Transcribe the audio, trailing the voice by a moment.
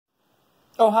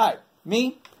Oh, hi.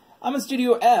 Me? I'm in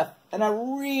Studio F, and I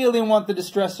really want the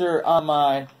distressor on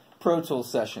my Pro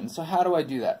Tools session. So how do I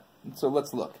do that? So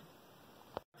let's look.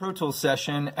 Pro Tools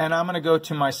session, and I'm going to go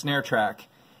to my snare track.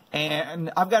 And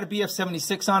I've got a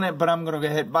BF76 on it, but I'm going to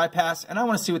go hit bypass, and I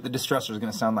want to see what the distressor is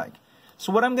going to sound like.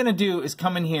 So what I'm going to do is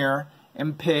come in here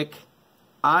and pick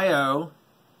I/O,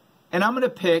 and I'm going to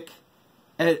pick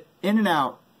in and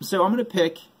out. So I'm going to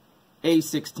pick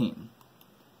A16.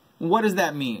 What does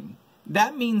that mean?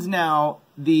 That means now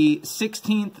the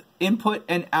 16th input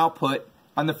and output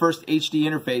on the first HD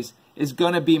interface is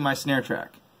going to be my snare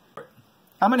track.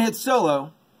 I'm going to hit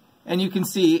solo, and you can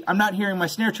see I'm not hearing my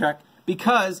snare track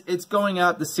because it's going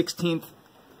out the 16th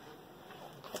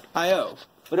I/O.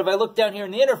 But if I look down here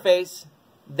in the interface,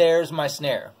 there's my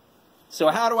snare. So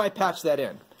how do I patch that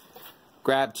in?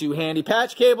 Grab two handy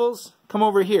patch cables, come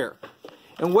over here.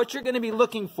 And what you're going to be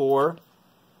looking for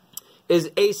is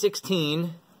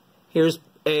A16. Here's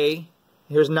A,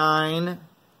 here's 9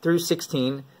 through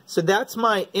 16. So that's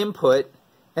my input,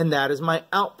 and that is my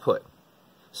output.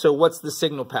 So what's the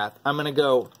signal path? I'm going to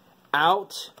go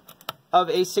out of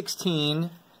A16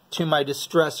 to my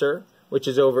distressor, which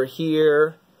is over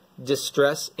here,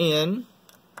 distress in.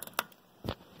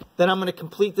 Then I'm going to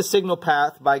complete the signal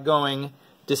path by going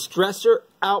distressor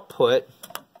output,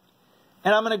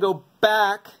 and I'm going to go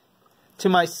back to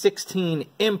my 16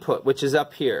 input, which is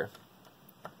up here.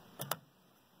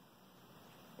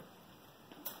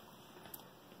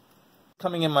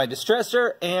 Coming in my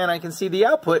distressor, and I can see the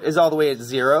output is all the way at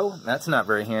 0. That's not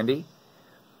very handy.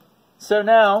 So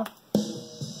now,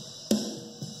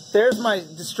 there's my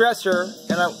distressor,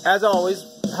 and as always,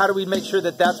 how do we make sure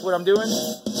that that's what I'm doing?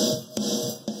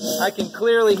 I can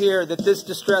clearly hear that this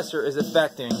distressor is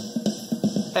affecting,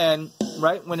 and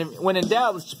right, when in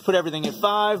doubt, let's just put everything at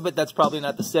 5, but that's probably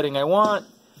not the setting I want.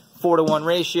 4-to-1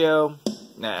 ratio,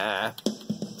 nah,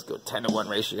 let's go 10-to-1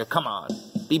 ratio, come on,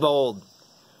 be bold.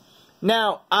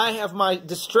 Now, I have my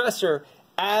distressor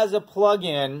as a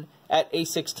plug-in at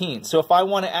A16. So if I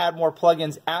want to add more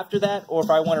plugins after that, or if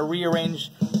I want to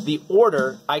rearrange the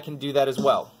order, I can do that as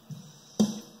well.